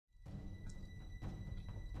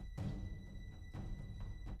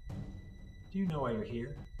Do you know why you're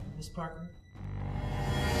here, Miss Parker?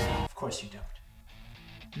 Of course you don't.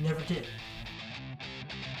 You never did.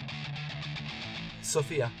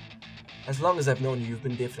 Sophia, as long as I've known you, you've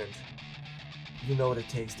been different. You know what it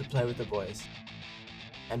takes to play with the boys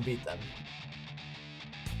and beat them.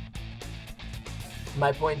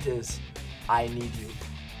 My point is, I need you.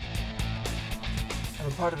 I'm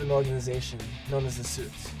a part of an organization known as the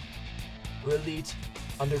Suits. We're elite,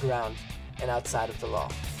 underground, and outside of the law.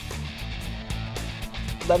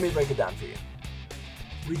 Let me break it down for you.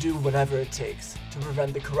 We do whatever it takes to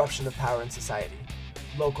prevent the corruption of power in society.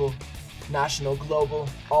 Local, national, global,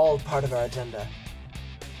 all part of our agenda.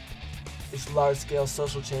 It's large-scale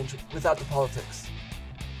social change without the politics.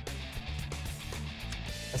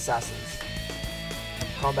 Assassins,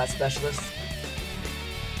 combat specialists,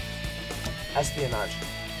 espionage,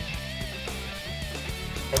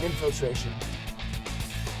 and infiltration.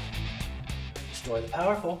 Destroy the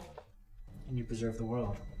powerful, and you preserve the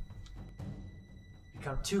world.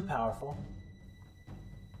 Become too powerful,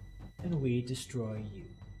 and we destroy you.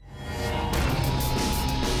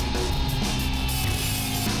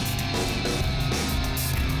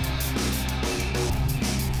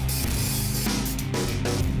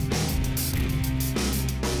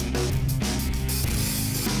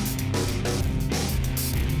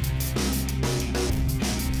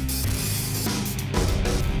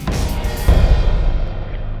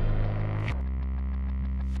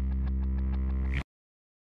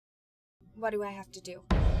 What do I have to do?